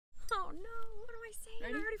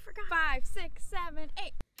forgot. 5, 6, 7,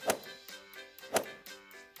 8.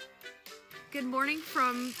 Good morning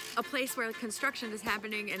from a place where construction is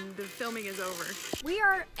happening and the filming is over. We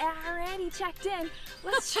are already checked in.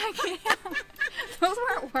 Let's check in. Those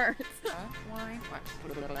weren't words.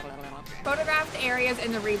 Photographed areas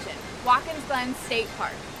in the region. Watkins Glen State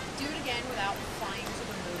Park. Do it again without flying to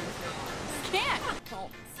the moon with your arms. Can't.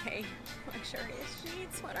 Don't say luxurious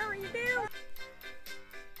sheets, whatever you do.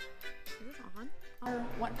 Is this on? Or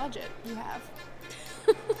what budget you have.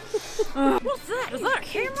 What's that? Is that a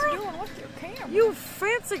camera? Doing with your camera? You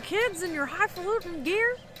fancy kids in your highfalutin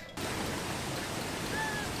gear?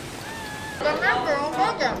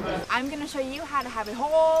 I'm gonna show you how to have a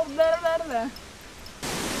whole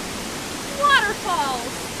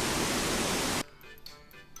waterfalls.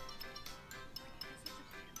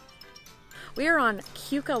 We are on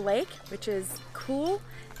Keuka Lake, which is cool,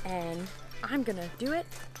 and I'm gonna do it.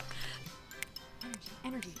 Energy,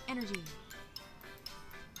 energy, energy.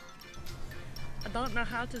 I don't know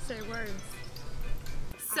how to say words.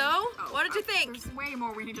 So, what did you think? There's way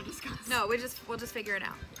more we need to discuss. No, we'll just figure it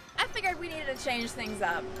out. I figured we needed to change things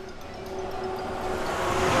up.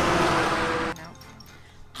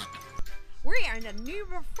 We are in a new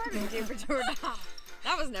furniture.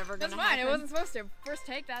 That was never gonna That's fine, happen. it wasn't supposed to. First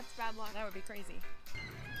take, that's bad luck. That would be crazy.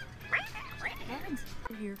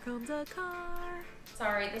 Here comes a car.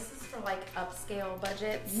 Sorry, this is for like upscale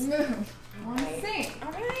budgets. Right.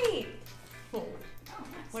 All right. Oh,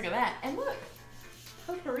 nice. Look at that. And look,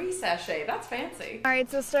 potpourri sachet. That's fancy. All right,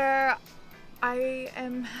 sister. I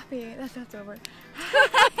am happy that that's over.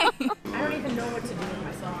 I don't even know what to do with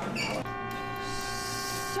myself.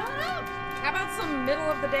 Shut up! How about some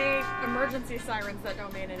middle of the day emergency sirens that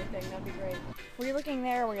don't mean anything? That'd be great. Were you looking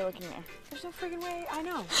there or were you looking there? There's no friggin' way I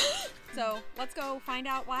know. So let's go find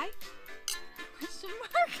out why. Question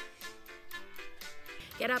mark?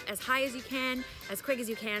 Get up as high as you can, as quick as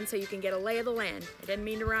you can, so you can get a lay of the land. I didn't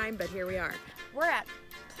mean to rhyme, but here we are. We're at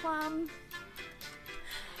Plum.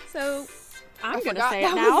 So I'm gonna say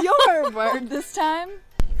that it now. was your word this time.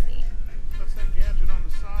 What's that gadget on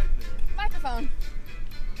the side there? Microphone.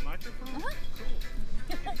 Microphone? Uh-huh.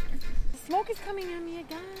 The smoke is coming at me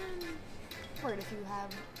again. Word if you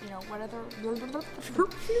have, you know, what other.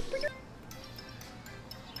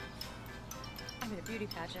 I'm in a beauty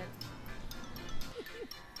pageant.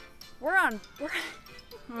 We're on.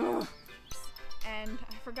 And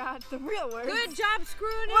I forgot the real word. Good job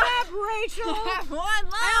screwing it up, Rachel. One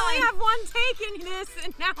line. I only have one take in this,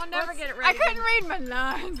 and now I'll never get it right. I couldn't read my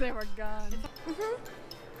lines. They were gone.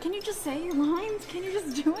 Can you just say your lines? Can you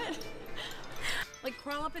just do it? Like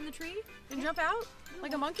crawl up in the tree and jump out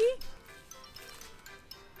like a monkey?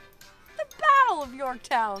 The Battle of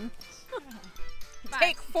Yorktown.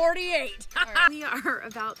 Take 48. Right. We are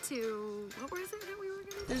about to, what was it that we were going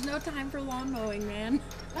to do? There's no time for lawn mowing, man.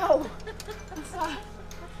 No.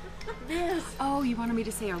 This. Oh, you wanted me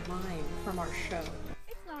to say a line from our show.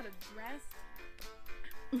 It's not a dress.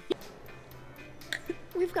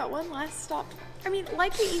 We've got one last stop. I mean,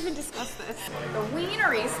 like we even discussed this. The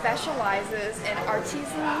Wienery specializes in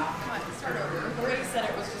artisanal. Start over. We already said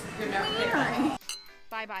it was just good enough. Wienery.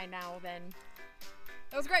 Bye-bye now then.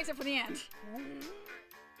 That was great except for the end.